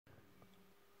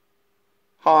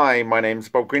Hi, my name's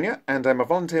Bob Greenyer and I'm a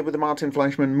volunteer with the Martin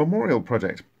Fleischmann Memorial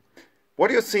Project. What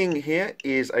you're seeing here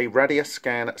is a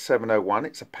Radioscan 701.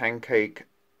 It's a pancake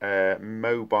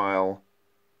mobile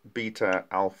beta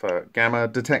alpha gamma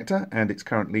detector, and it's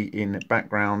currently in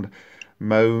background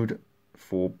mode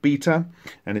for beta,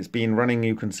 and it's been running,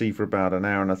 you can see, for about an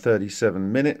hour and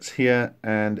 37 minutes here,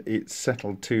 and it's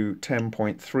settled to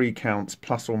 10.3 counts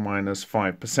plus or minus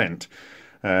 5%.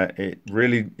 It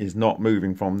really is not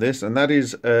moving from this, and that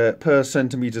is per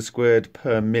centimeter squared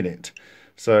per minute.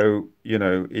 So, you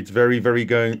know, it's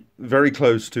going very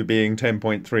close to being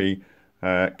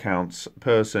 10.3 counts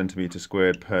per centimeter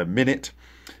squared per minute.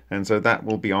 And so that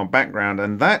will be our background,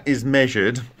 and that is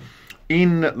measured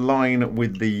in line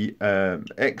with the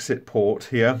exit port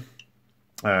here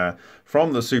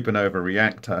from the supernova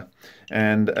reactor,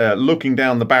 and looking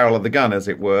down the barrel of the gun, as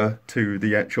it were, to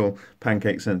the actual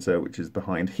pancake sensor, which is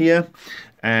behind here.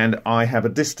 And I have a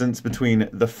distance between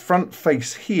the front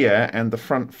face here and the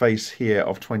front face here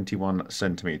of 21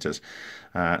 centimeters.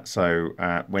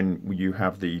 When you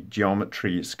have the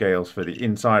geometry scales for the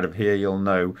inside of here, you'll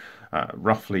know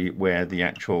roughly where the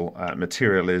actual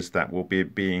material is that will be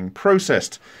being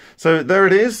processed. So there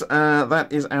it is. That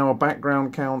is our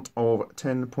background count of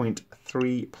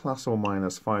 10.3 plus or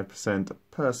minus 5%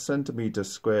 per centimeter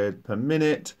squared per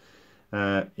minute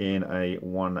in a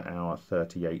 1 hour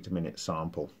 38 minute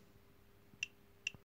sample.